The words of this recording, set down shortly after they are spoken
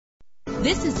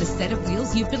This is the set of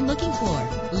wheels you've been looking for.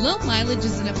 Low mileage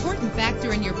is an important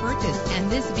factor in your purchase,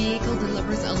 and this vehicle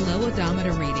delivers a low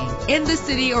odometer reading. In the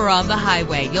city or on the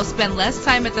highway, you'll spend less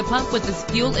time at the pump with this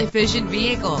fuel-efficient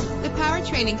vehicle. The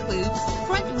powertrain includes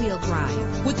front-wheel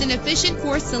drive with an efficient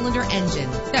 4-cylinder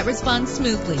engine that responds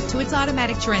smoothly to its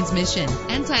automatic transmission.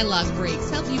 Anti-lock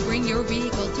brakes help you bring your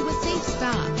vehicle to a safe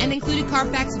stop. An included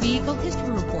Carfax Vehicle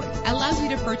History Report allows you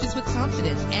to purchase with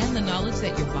confidence and the knowledge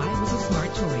that your buy was a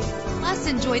smart choice. Plus,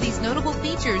 enjoy these notable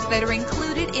features that are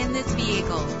included in this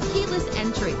vehicle: keyless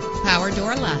entry, power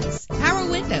door locks, power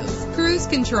windows, cruise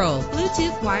control,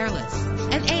 Bluetooth wireless,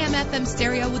 an AM/FM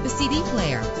stereo with a CD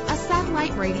player, a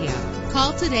satellite radio.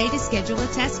 Call today to schedule a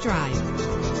test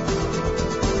drive.